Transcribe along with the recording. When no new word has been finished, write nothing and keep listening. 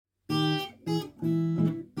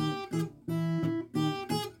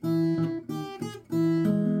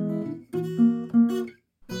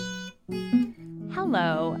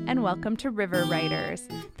and welcome to River Writers.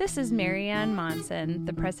 This is Marianne Monson,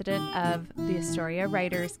 the president of the Astoria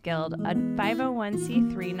Writers Guild, a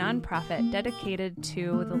 501c3 nonprofit dedicated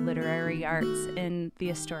to the literary arts in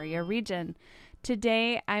the Astoria region.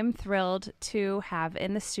 Today, I'm thrilled to have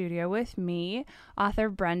in the studio with me author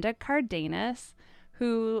Brenda Cárdenas,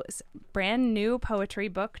 whose brand new poetry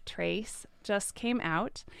book, Trace, just came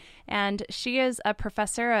out. And she is a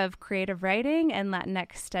professor of creative writing and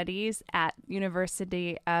Latinx studies at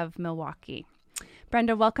University of Milwaukee.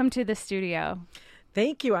 Brenda, welcome to the studio.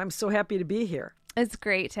 Thank you. I'm so happy to be here. It's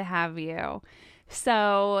great to have you.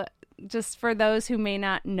 So just for those who may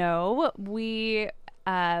not know, we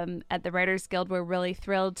at the Writers Guild, we're really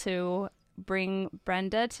thrilled to bring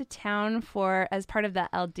Brenda to town as part of the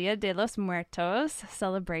El Dia de los Muertos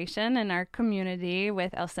celebration in our community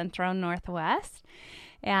with El Centro Northwest.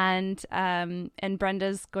 And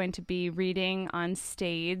Brenda's going to be reading on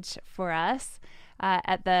stage for us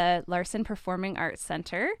at the Larson Performing Arts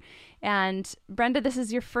Center. And Brenda, this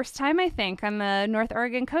is your first time, I think, on the North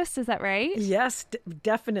Oregon coast. Is that right? Yes,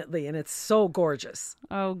 definitely. And it's so gorgeous.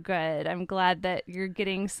 Oh, good. I'm glad that you're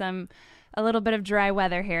getting a little bit of dry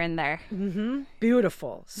weather here and there. Mm-hmm.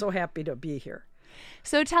 Beautiful. So happy to be here.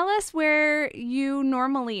 So tell us where you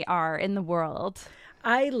normally are in the world.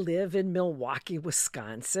 I live in Milwaukee,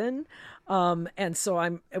 Wisconsin. And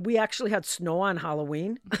so we actually had snow on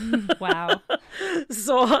Halloween. Wow.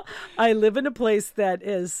 So I live in a place that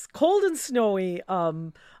is cold and snowy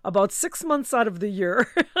about 6 months out of the year.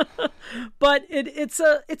 But it's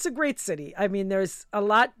a great city. I mean, there's a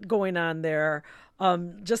lot going on there.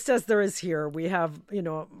 Just as there is here, we have,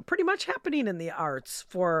 pretty much happening in the arts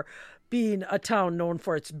for being a town known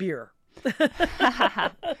for its beer.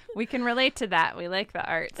 We can relate to that. We like the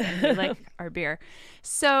arts and we like our beer.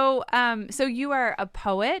 So you are a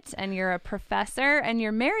poet and you're a professor and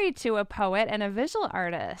you're married to a poet and a visual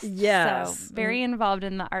artist. Yes. So very involved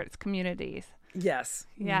in the arts communities. Yes.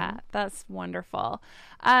 Yeah, that's wonderful.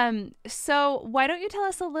 So why don't you tell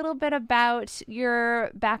us a little bit about your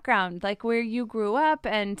background, like where you grew up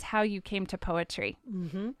and how you came to poetry?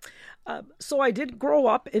 Mm-hmm. So I did grow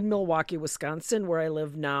up in Milwaukee, Wisconsin, where I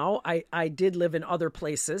live now. I did live in other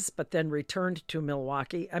places, but then returned to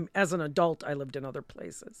Milwaukee. As an adult, I lived in other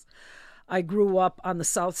places. I grew up on the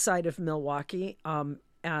south side of Milwaukee,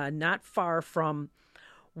 not far from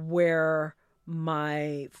where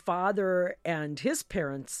my father and his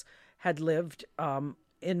parents had lived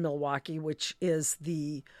in Milwaukee, which is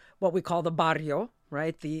what we call the barrio,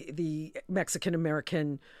 right? The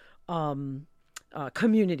Mexican-American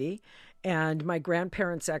community. And my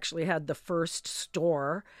grandparents actually had the first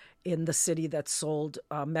store in the city that sold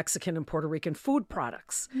Mexican and Puerto Rican food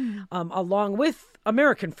products, along with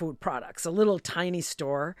American food products, a little tiny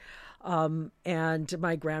store. And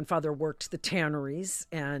my grandfather worked the tanneries,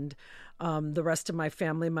 and the rest of my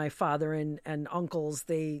family, my father and uncles,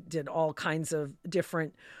 they did all kinds of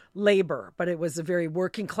different labor, but it was a very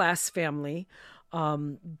working class family.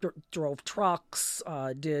 Drove trucks,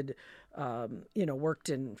 worked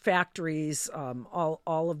in factories, all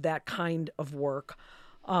of that kind of work.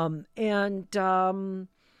 I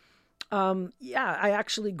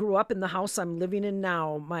actually grew up in the house I'm living in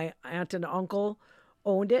now. My aunt and uncle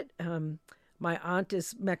owned it. My aunt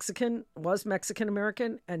was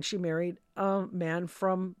Mexican-American, and she married a man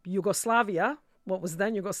from Yugoslavia, what was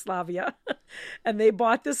then Yugoslavia. And they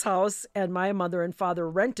bought this house, and my mother and father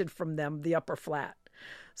rented from them the upper flat.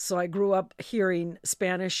 So I grew up hearing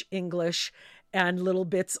Spanish, English, and little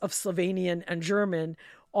bits of Slovenian and German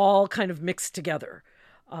all kind of mixed together.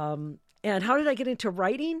 And how did I get into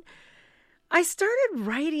writing? I started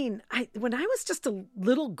writing when I was just a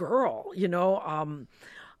little girl,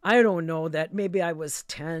 I don't know, that maybe I was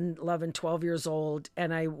 10, 11, 12 years old,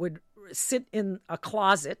 and I would sit in a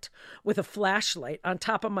closet with a flashlight on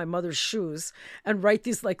top of my mother's shoes and write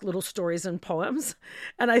these like little stories and poems.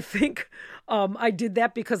 And I think I did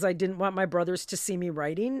that because I didn't want my brothers to see me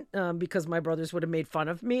writing, because my brothers would have made fun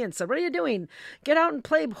of me and said, "What are you doing? Get out and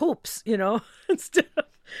play hoops," instead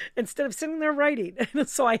of sitting there writing.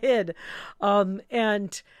 So I hid.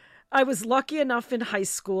 And I was lucky enough in high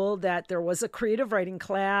school that there was a creative writing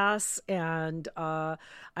class, and I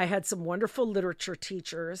had some wonderful literature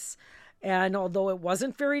teachers. And although it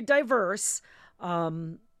wasn't very diverse,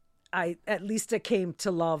 I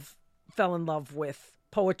fell in love with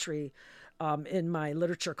poetry in my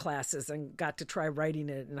literature classes and got to try writing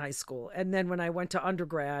it in high school. And then when I went to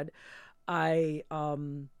undergrad, I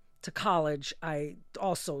to college, I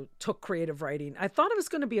also took creative writing. I thought I was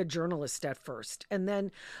going to be a journalist at first. And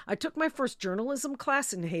then I took my first journalism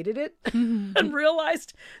class and hated it and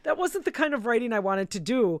realized that wasn't the kind of writing I wanted to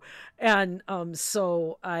do. And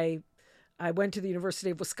so I went to the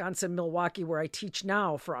University of Wisconsin-Milwaukee, where I teach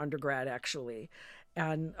now for undergrad, actually,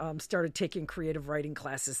 and started taking creative writing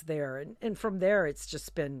classes there. And from there, it's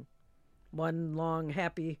just been one long,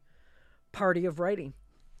 happy party of writing.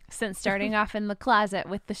 Since starting off in the closet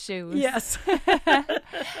with the shoes. Yes.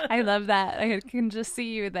 I love that. I can just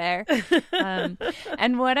see you there.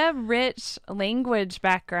 And what a rich language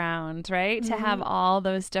background, right? To have all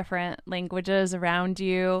those different languages around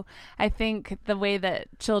you. I think the way that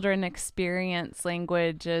children experience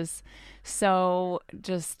language is so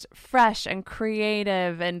just fresh and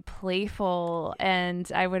creative and playful.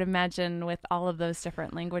 And I would imagine with all of those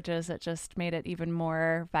different languages, it just made it even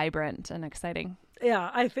more vibrant and exciting.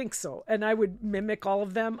 Yeah, I think so. And I would mimic all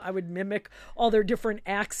of them. I would mimic all their different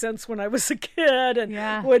accents when I was a kid,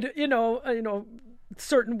 and would,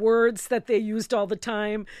 certain words that they used all the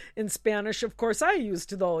time in Spanish. Of course, I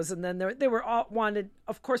used those. And then they were all wanted,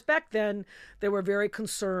 of course, back then, they were very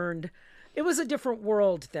concerned. It was a different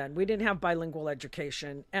world then. We didn't have bilingual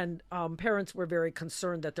education, and parents were very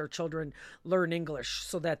concerned that their children learn English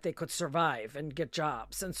so that they could survive and get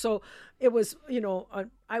jobs. And so it was,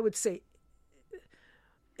 I would say,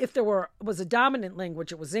 if there was a dominant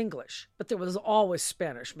language, it was English, but there was always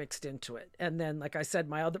Spanish mixed into it. And then, like I said,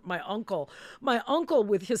 my uncle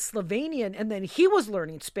with his Slovenian, and then he was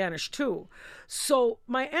learning Spanish too. So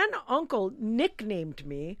my aunt and uncle nicknamed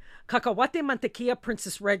me Cacahuate Mantequilla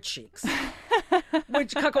Princess Red Cheeks,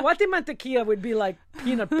 which Cacahuate Mantequilla would be like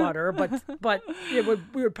peanut butter, but we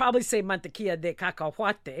would probably say Mantequilla de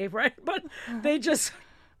Cacahuate, right? But they just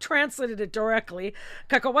translated it directly,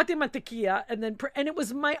 Cacahuate Mantequilla, and it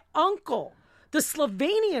was my uncle, the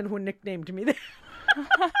Slovenian, who nicknamed me that.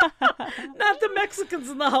 Not the Mexicans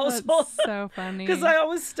in the household. That's so funny. Because I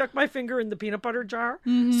always stuck my finger in the peanut butter jar.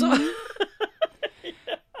 So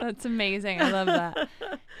that's amazing. I love that.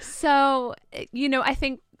 So, I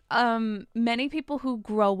think many people who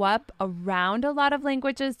grow up around a lot of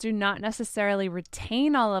languages do not necessarily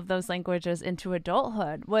retain all of those languages into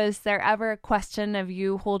adulthood. Was there ever a question of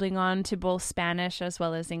you holding on to both Spanish as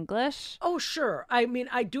well as English? Oh, sure. I mean,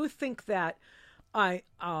 I do think that my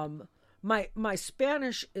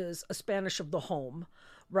Spanish is a Spanish of the home,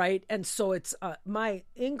 right? And so it's my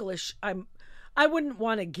English. I wouldn't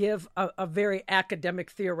want to give a very academic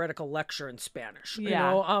theoretical lecture in Spanish.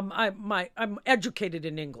 I'm educated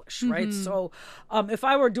in English, right? So if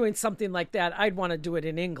I were doing something like that, I'd want to do it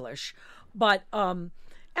in English. But so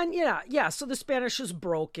the Spanish is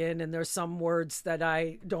broken, and there's some words that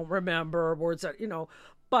I don't remember, words that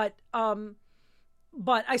but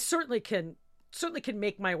I certainly can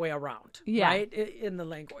make my way around, right, in the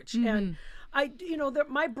language. And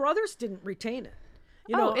my brothers didn't retain it.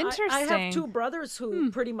 Interesting. I have two brothers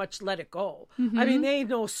who pretty much let it go. I mean, they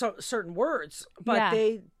know certain words, but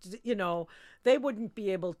they wouldn't be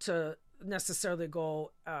able to necessarily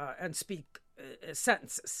go and speak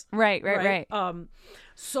sentences. Right.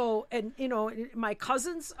 So, and my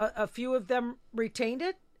cousins, a few of them retained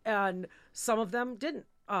it, and some of them didn't.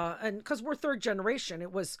 And because we're third generation,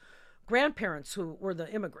 it was grandparents who were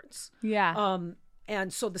the immigrants. Yeah.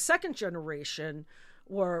 And so the second generation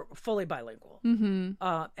were fully bilingual.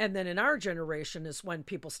 And then in our generation is when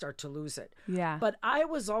people start to lose it. Yeah. But I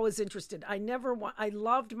was always interested. I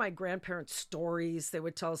loved my grandparents' stories. They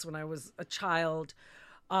would tell us when I was a child.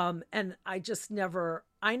 And I never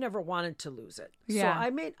wanted to lose it. Yeah.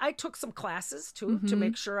 So I took some classes too, to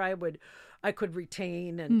make sure I could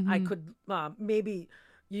retain, and I could maybe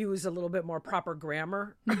use a little bit more proper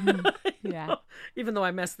grammar. Even though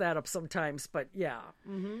I mess that up sometimes, but yeah.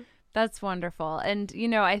 That's wonderful. And,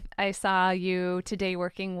 I saw you today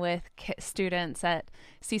working with students at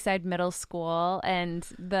Seaside Middle School, and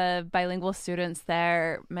the bilingual students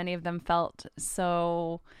there, many of them felt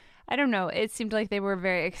so, I don't know, it seemed like they were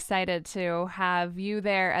very excited to have you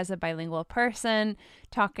there as a bilingual person,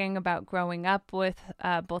 talking about growing up with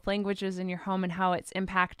both languages in your home and how it's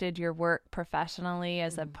impacted your work professionally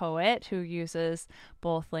as a poet who uses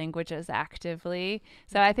both languages actively.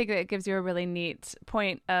 So I think it gives you a really neat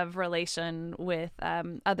point of relation with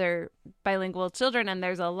other bilingual children, and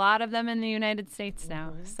there's a lot of them in the United States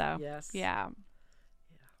now. So yeah.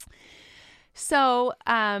 So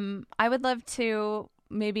I would love to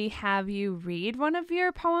maybe have you read one of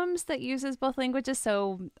your poems that uses both languages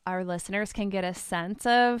so our listeners can get a sense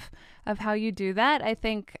of how you do that. I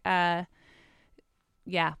think why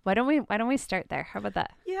don't we start there? How about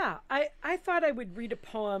that? Yeah, I thought I would read a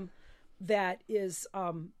poem that is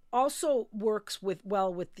also works with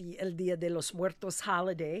the El Dia de los Muertos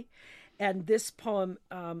holiday. And this poem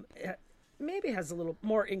maybe has a little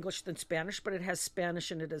more English than Spanish, but it has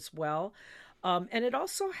Spanish in it as well. And it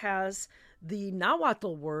also has the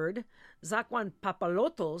Nahuatl word, Zacuan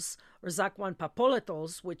papalotos, or Zacuan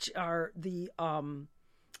papoletos, which are the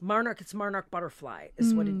monarch butterfly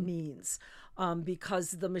is what it means.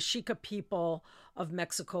 Because the Mexica people of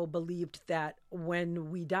Mexico believed that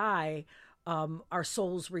when we die, our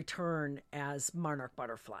souls return as monarch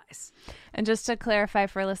butterflies. And just to clarify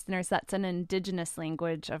for listeners, that's an indigenous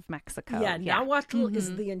language of Mexico. Yeah, Nahuatl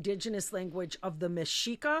is the indigenous language of the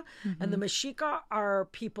Mexica, and the Mexica are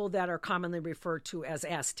people that are commonly referred to as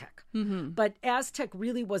Aztec. But Aztec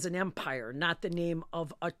really was an empire, not the name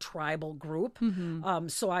of a tribal group.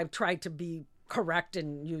 So I've tried to be correct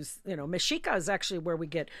and use, Mexica is actually where we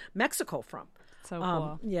get Mexico from. So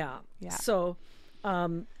cool. Yeah. So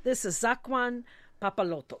this is Zacuan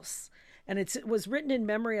Papalotos. And it was written in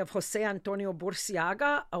memory of Jose Antonio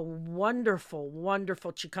Burciaga, a wonderful,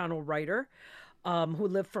 wonderful Chicano writer who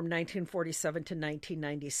lived from 1947 to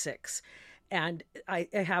 1996. And I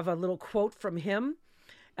have a little quote from him,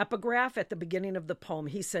 epigraph at the beginning of the poem.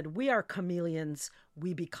 He said, "We are chameleons,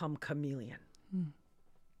 we become chameleon.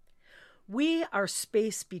 We are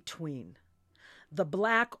space between, the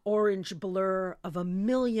black-orange blur of a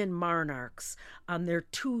million monarchs on their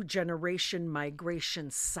 2-generation migration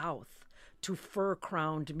south to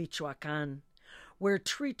fur-crowned Michoacan, where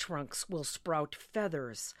tree trunks will sprout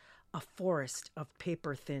feathers, a forest of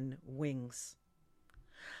paper-thin wings.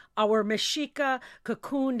 Our Mexica,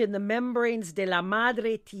 cocooned in the membranes de la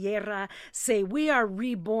madre tierra, say we are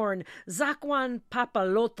reborn, Zacuan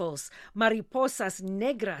papalotos, mariposas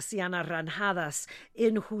negras y anaranjadas,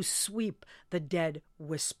 in whose sweep the dead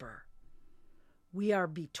whisper. We are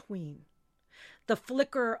between. The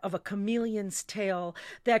flicker of a chameleon's tail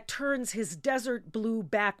that turns his desert blue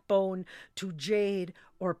backbone to jade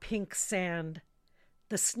or pink sand.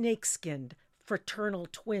 The snake-skinned fraternal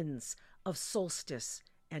twins of solstice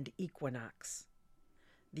and equinox.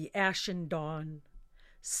 The ashen dawn,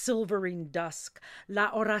 silvering dusk, la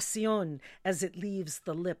oración as it leaves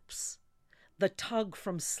the lips, the tug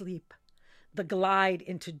from sleep, the glide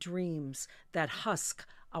into dreams that husk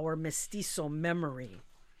our mestizo memory.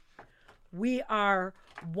 We are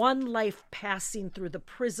one life passing through the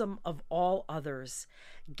prism of all others,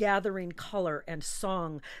 gathering color and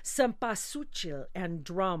song, cempasúchil and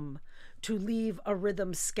drum, to leave a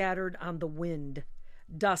rhythm scattered on the wind,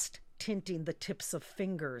 dust tinting the tips of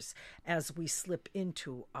fingers as we slip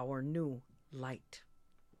into our new light."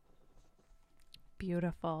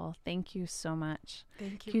 Beautiful. Thank you so much.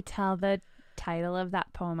 Thank you. Can you tell the title of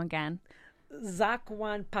that poem again?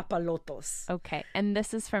 Zacuan Papalotos. Okay. And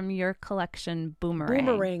this is from your collection, Boomerang.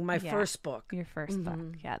 Boomerang, my first book. Your first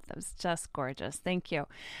book. Yeah, that was just gorgeous. Thank you.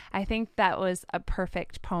 I think that was a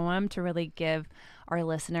perfect poem to really give our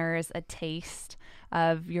listeners a taste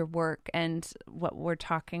of your work and what we're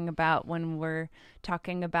talking about when we're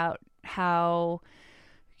talking about how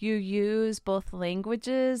you use both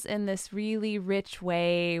languages in this really rich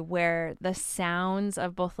way where the sounds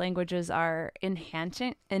of both languages are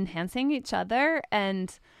enhancing each other.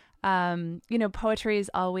 And, poetry is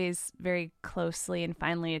always very closely and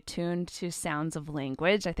finely attuned to sounds of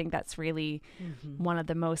language. I think that's really one of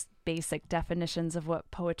the most basic definitions of what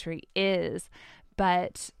poetry is.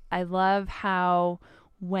 But I love how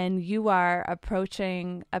when you are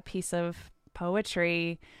approaching a piece of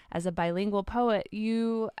poetry as a bilingual poet,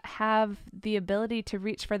 you have the ability to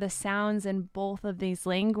reach for the sounds in both of these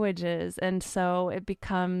languages. And so it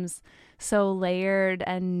becomes so layered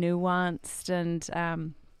and nuanced.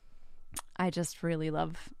 And I just really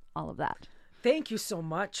love all of that. Thank you so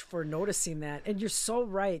much for noticing that. And you're so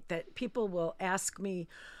right that people will ask me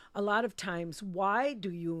a lot of times, why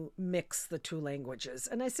do you mix the two languages?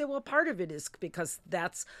 And I say, well, part of it is because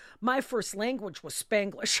that's my first language was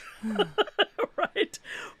Spanglish, right?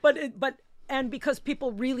 And because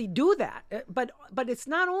people really do that, but it's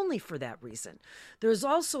not only for that reason. There's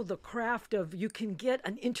also the craft of you can get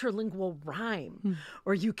an interlingual rhyme,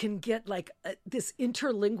 or you can get like this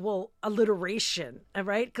interlingual alliteration,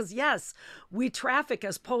 right? Because yes, we traffic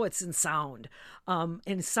as poets in sound and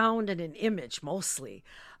in image mostly.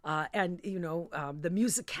 The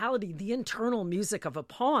musicality, the internal music of a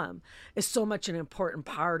poem is so much an important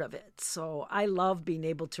part of it. So I love being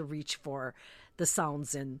able to reach for the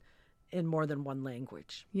sounds in more than one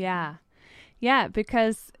language. Yeah. Yeah,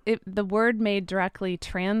 because the word may directly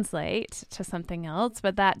translate to something else,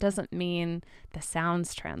 but that doesn't mean the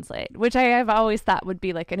sounds translate, which I have always thought would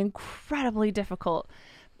be like an incredibly difficult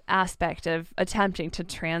aspect of attempting to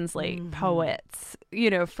translate poets,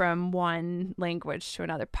 from one language to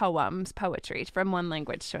another, poetry from one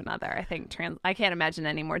language to another. I think I can't imagine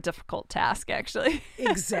any more difficult task, actually.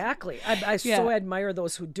 Exactly. I so admire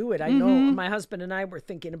those who do it. I know my husband and I were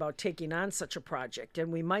thinking about taking on such a project,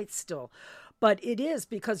 and we might still. But it is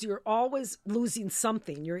because you're always losing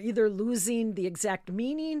something. You're either losing the exact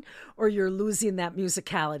meaning or you're losing that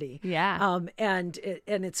musicality. Yeah. And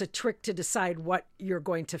it's a trick to decide what you're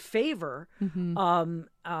going to favor. And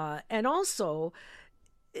also,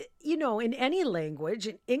 in any language,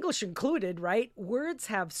 English included, right? Words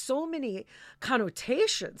have so many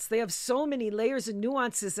connotations. They have so many layers and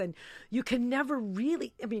nuances, and you can never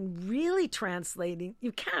really translating,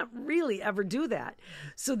 you can't really ever do that.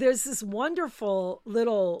 So there's this wonderful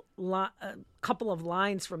little couple of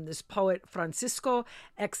lines from this poet, Francisco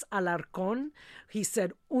X. Alarcón. He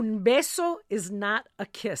said, "Un beso is not a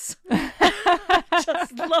kiss."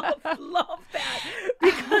 Just love that,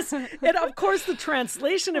 because, and of course the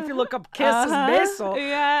translation, if you look up kiss, is beso,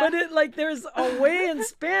 but there's a way in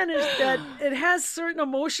Spanish that it has certain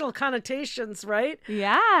emotional connotations, right?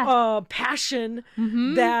 Passion,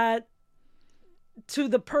 that to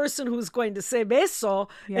the person who's going to say beso,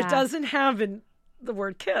 it doesn't have in the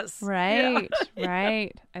word kiss. Right.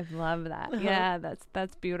 I love that. Yeah,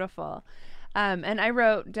 that's beautiful. And I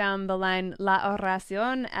wrote down the line "la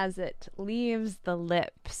oración" as it leaves the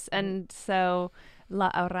lips. And so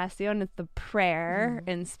la oración is the prayer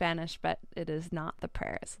in Spanish, but it is not the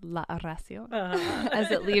prayer. It's la oración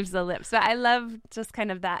as it leaves the lips. But I love just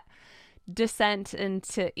kind of that descent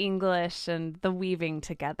into English and the weaving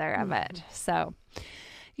together of it. So,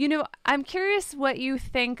 I'm curious what you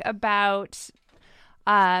think about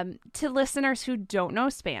to listeners who don't know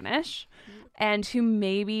Spanish and who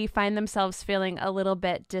maybe find themselves feeling a little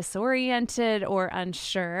bit disoriented or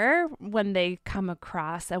unsure when they come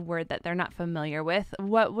across a word that they're not familiar with.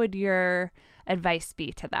 What would your advice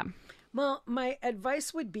be to them? Well, my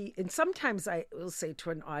advice would be, and sometimes I will say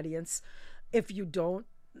to an audience, if you don't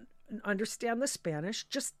understand the Spanish,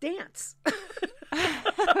 just dance.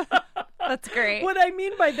 That's great. What I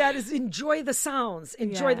mean by that is enjoy the sounds,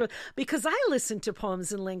 because I listen to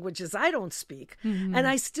poems in languages I don't speak, and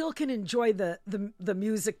I still can enjoy the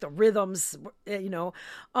music, the rhythms,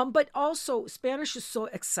 but also Spanish is so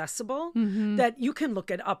accessible that you can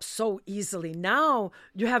look it up so easily. Now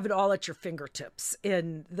you have it all at your fingertips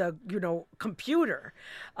in the, computer.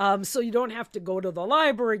 So you don't have to go to the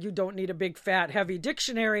library. You don't need a big, fat, heavy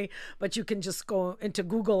dictionary, but you can just go into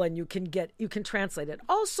Google and you can translate it.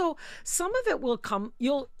 Also, some of it will come,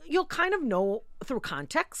 you'll kind of know through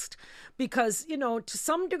context, because, to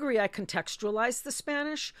some degree I contextualize the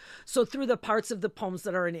Spanish. So through the parts of the poems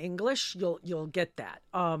that are in English, you'll get that.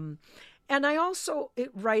 And I also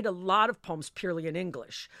write a lot of poems purely in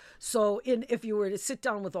English. So if you were to sit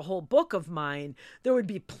down with a whole book of mine, there would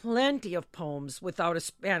be plenty of poems without a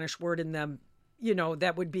Spanish word in them,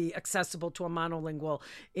 that would be accessible to a monolingual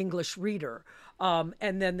English reader.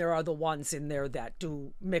 And then there are the ones in there that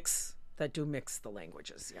do mix the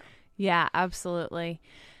languages. Yeah, absolutely.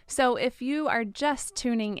 So if you are just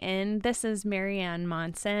tuning in, this is Marianne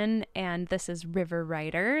Monson, and this is River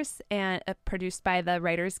Writers, and produced by the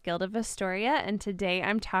Writers Guild of Astoria. And today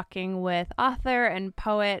I'm talking with author and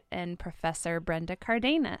poet and professor Brenda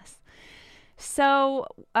Cárdenas. So,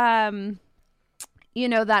 that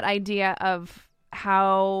idea of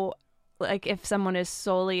how, if someone is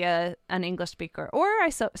solely an English speaker, or I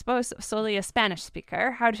suppose solely a Spanish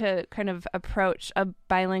speaker, how to kind of approach a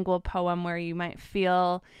bilingual poem where you might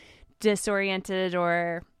feel disoriented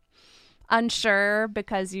or unsure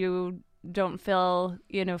because you don't feel,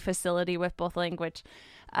 facility with both languages.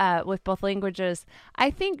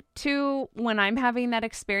 I think too, when I'm having that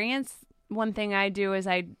experience, one thing I do is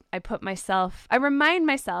I remind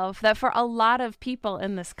myself that for a lot of people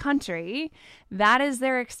in this country, that is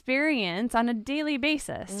their experience on a daily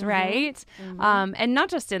basis, right? And not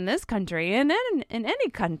just in this country, and in any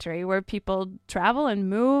country where people travel and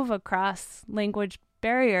move across language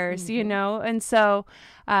barriers, and so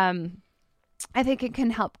I think it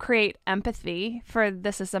can help create empathy for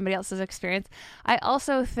this is somebody else's experience. I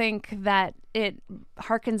also think that it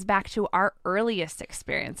harkens back to our earliest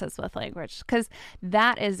experiences with language, because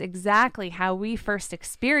that is exactly how we first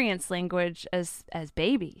experience language as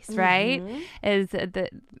babies, right? Is that,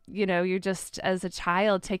 you're just as a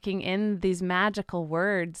child taking in these magical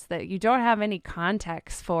words that you don't have any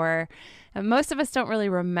context for. And most of us don't really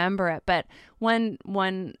remember it, but one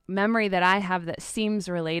memory that I have that seems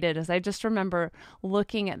related is I just remember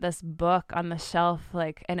looking at this book on the shelf,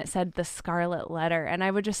 and it said The Scarlet Letter, and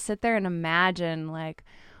I would just sit there and imagine,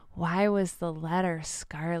 why was the letter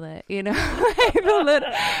scarlet? You know,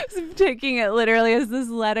 taking it literally as this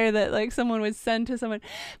letter that like someone would send to someone.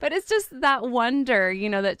 But it's just that wonder, you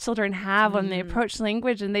know, that children have when they approach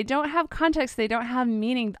language, and they don't have context. They don't have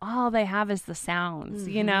meaning. All they have is the sounds,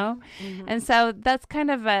 you know? And so that's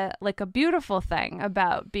kind of a beautiful thing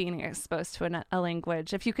about being exposed to a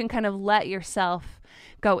language. If you can kind of let yourself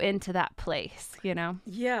go into that place, you know?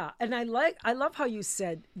 Yeah. And I love how you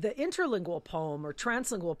said the interlingual poem or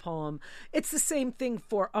translingual poem. It's the same thing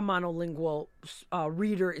for a monolingual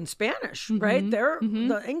reader in Spanish, right?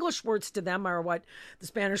 The English words to them are what the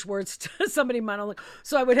Spanish words to somebody monolingual.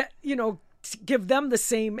 So I would, give them the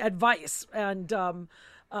same advice. And I'm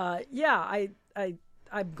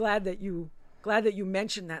glad that you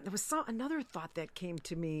mentioned that. There was another thought that came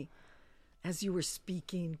to me as you were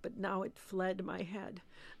speaking, but now it fled my head.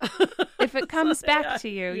 If it comes back to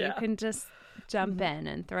you, you can just jump in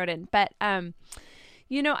and throw it in. But,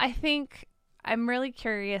 I think I'm really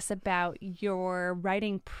curious about your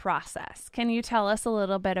writing process. Can you tell us a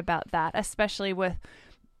little bit about that, especially with,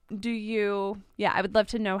 I would love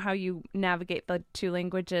to know how you navigate the two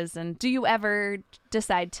languages. And do you ever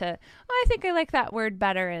decide to, I think I like that word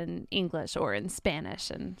better in English or in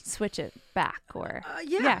Spanish, and switch it back? Or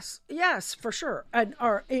yes, for sure. And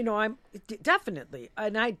I'm definitely,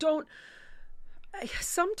 and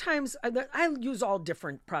sometimes I use all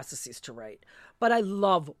different processes to write, but I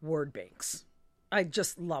love word banks. I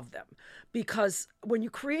just love them, because when you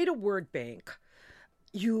create a word bank,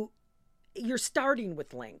 you're starting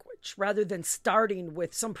with language rather than starting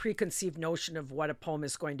with some preconceived notion of what a poem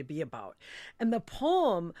is going to be about. And the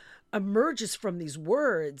poem emerges from these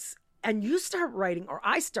words, and you start writing, or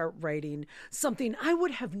I start writing, something I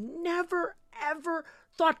would have never, ever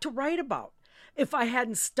thought to write about if I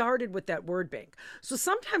hadn't started with that word bank. So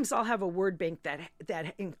sometimes I'll have a word bank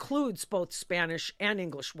that includes both Spanish and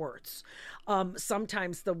English words.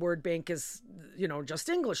 Sometimes the word bank is, just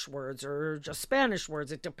English words or just Spanish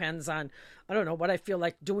words. It depends on, what I feel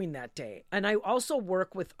like doing that day. And I also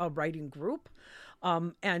work with a writing group,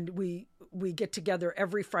 and we get together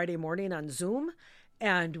every Friday morning on Zoom,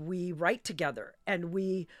 and we write together, and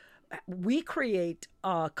we create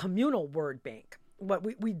a communal word bank. What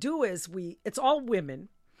we do is it's all women,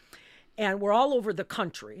 and we're all over the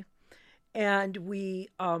country, and we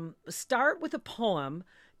start with a poem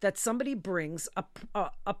that somebody brings,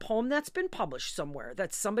 a poem that's been published somewhere,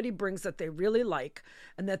 that somebody brings that they really like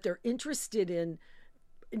and that they're interested in,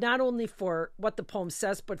 not only for what the poem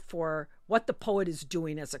says, but for what the poet is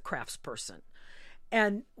doing as a craftsperson.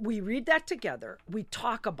 And we read that together. We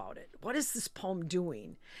talk about it. What is this poem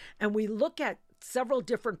doing? And we look at several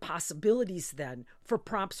different possibilities then for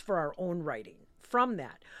prompts for our own writing from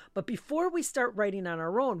that. But before we start writing on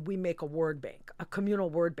our own, we make a word bank, a communal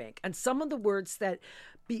word bank. And some of the words that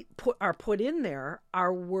are put in there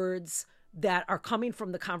are words that are coming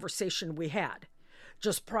from the conversation we had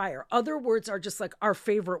just prior. Other words are just like our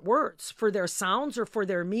favorite words for their sounds or for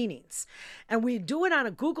their meanings. And we do it on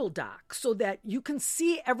a Google Doc so that you can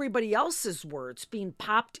see everybody else's words being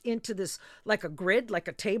popped into this, like a grid, like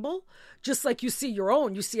a table, just like you see your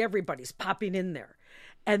own, you see everybody's popping in there.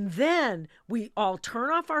 And then we all turn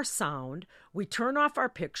off our sound, we turn off our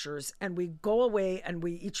pictures, and we go away and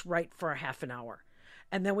we each write for a half an hour.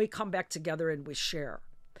 And then we come back together and we share.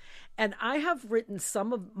 And I have written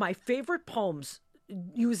some of my favorite poems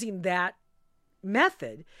using that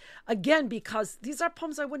method, again, because these are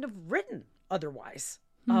poems I wouldn't have written otherwise.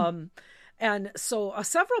 And so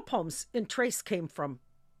several poems in Trace came from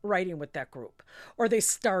writing with that group, or they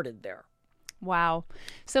started there. Wow.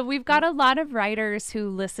 So we've got a lot of writers who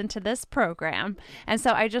listen to this program. And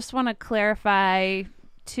so I just want to clarify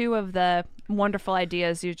two of the wonderful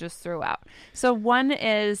ideas you just threw out. So one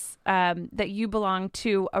is that you belong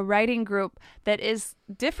to a writing group that is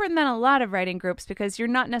different than a lot of writing groups, because you're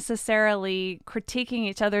not necessarily critiquing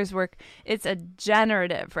each other's work. It's a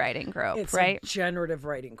generative writing group, right? It's a generative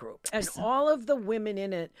writing group. And all of the women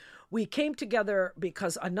in it, we came together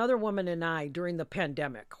because another woman and I, during the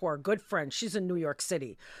pandemic, who are good friends, she's in New York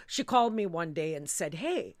City. She called me one day and said,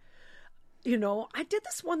 hey, I did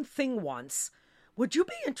this one thing once. Would you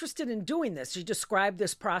be interested in doing this? She described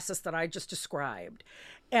this process that I just described.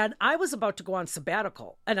 And I was about to go on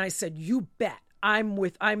sabbatical. And I said, you bet. I'm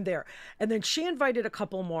there. And then she invited a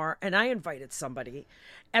couple more, and I invited somebody.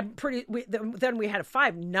 And then we had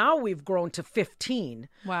 5. Now we've grown to 15.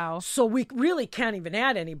 Wow. So we really can't even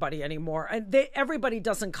add anybody anymore. And everybody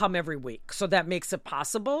doesn't come every week. So that makes it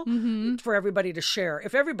possible for everybody to share.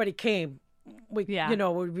 If everybody came, we'd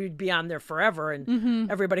be on there forever, and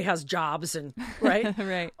everybody has jobs, and right.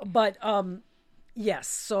 Right. But Yes.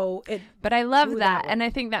 So But I love that. And I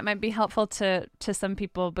think that might be helpful to some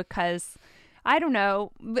people because, I don't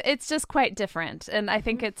know, it's just quite different. And I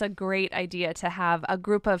think it's a great idea to have a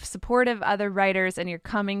group of supportive other writers and you're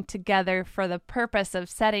coming together for the purpose of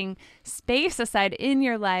setting space aside in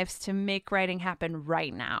your lives to make writing happen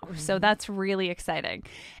right now. So that's really exciting.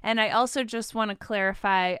 And I also just want to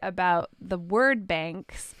clarify about the word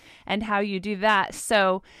banks and how you do that.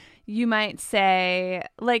 So you might say,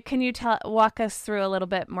 like, can you walk us through a little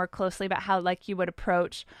bit more closely about how, like, you would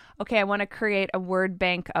approach, okay, I want to create a word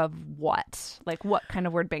bank of what? Like, what kind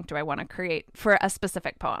of word bank do I want to create for a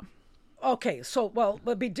specific poem? Okay, so, well,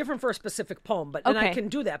 it'd be different for a specific poem, but and I can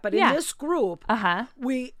do that. But in this group,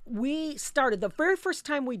 we started, the very first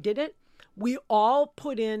time we did it, we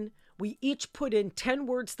each put in 10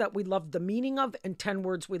 words that we loved the meaning of and 10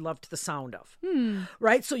 words we loved the sound of.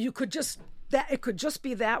 Right? So you could just... it could just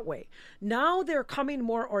be that way. Now they're coming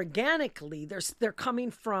more organically. They're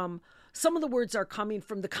coming from, some of the words are coming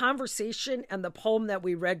from the conversation and the poem that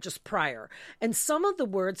we read just prior. And some of the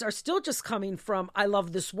words are still just coming from, I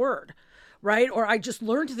love this word, right? Or I just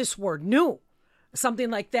learned this word new, something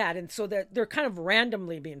like that. And so they're kind of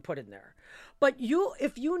randomly being put in there. But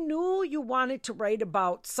if you knew you wanted to write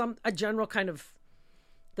about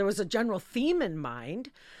there was a general theme in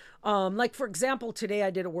mind. Like, for example, today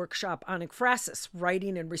I did a workshop on ekphrasis,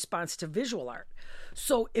 writing in response to visual art.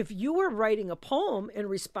 So if you were writing a poem in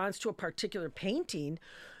response to a particular painting,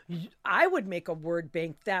 I would make a word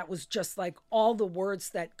bank that was just like all the words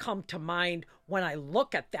that come to mind when I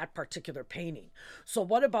look at that particular painting. So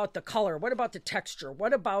what about the color? What about the texture?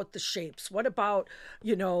 What about the shapes? What about,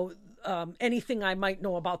 anything I might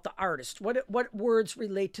know about the artist? What words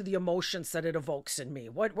relate to the emotions that it evokes in me?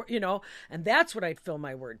 And that's what I'd fill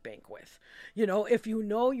my word bank with. If you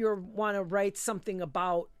want to write something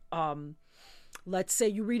about, let's say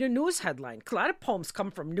you read a news headline. A lot of poems come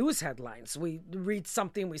from news headlines. We read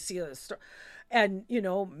something, we see a story, and,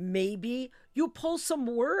 maybe you pull some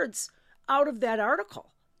words out of that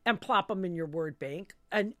article and plop them in your word bank.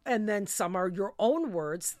 And then some are your own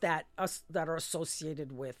words that are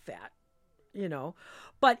associated with that,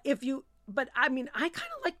 But I mean, I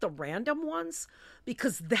kind of like the random ones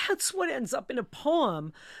because that's what ends up in a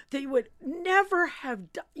poem that you would never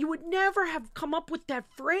have come up with that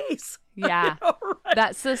phrase. Yeah, right?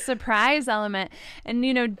 That's the surprise element. And,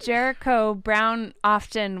 Jericho Brown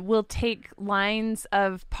often will take lines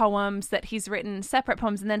of poems that he's written, separate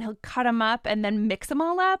poems, and then he'll cut them up and then mix them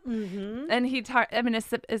all up. Mm-hmm. And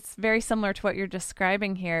it's very similar to what you're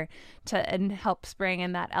describing here and helps bring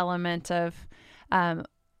in that element of,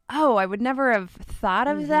 I would never have thought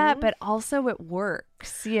of that, but also it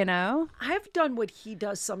works, I've done what he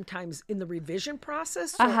does sometimes in the revision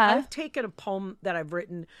process. So I've taken a poem that I've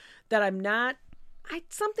written that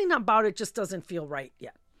something about it just doesn't feel right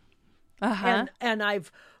yet. And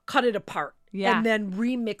I've cut it apart and then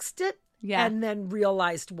remixed it and then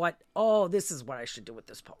realized this is what I should do with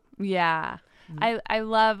this poem. Yeah. I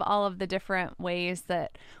love all of the different ways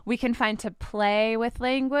that we can find to play with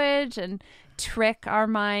language and trick our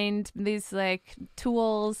mind, these like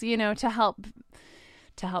tools, to help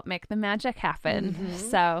make the magic happen. Mm-hmm.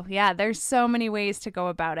 So there's so many ways to go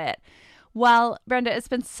about it. Well, Brenda, it's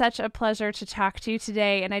been such a pleasure to talk to you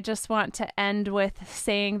today. And I just want to end with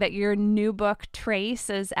saying that your new book, Trace,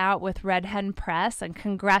 is out with Red Hen Press. And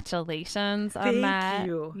congratulations on that. Thank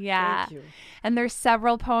you. Yeah. Thank you. And there's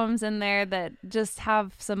several poems in there that just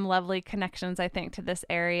have some lovely connections, I think, to this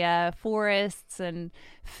area. Forests and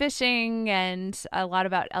fishing and a lot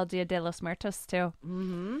about El Dia de los Muertos, too.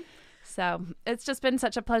 Mm-hmm. So it's just been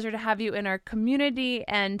such a pleasure to have you in our community.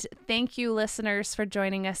 And thank you, listeners, for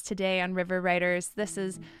joining us today on River Writers. This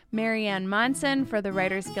is Marianne Monson for the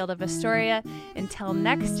Writers Guild of Astoria. Until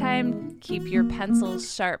next time, keep your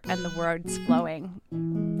pencils sharp and the words flowing.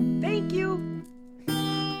 Thank you.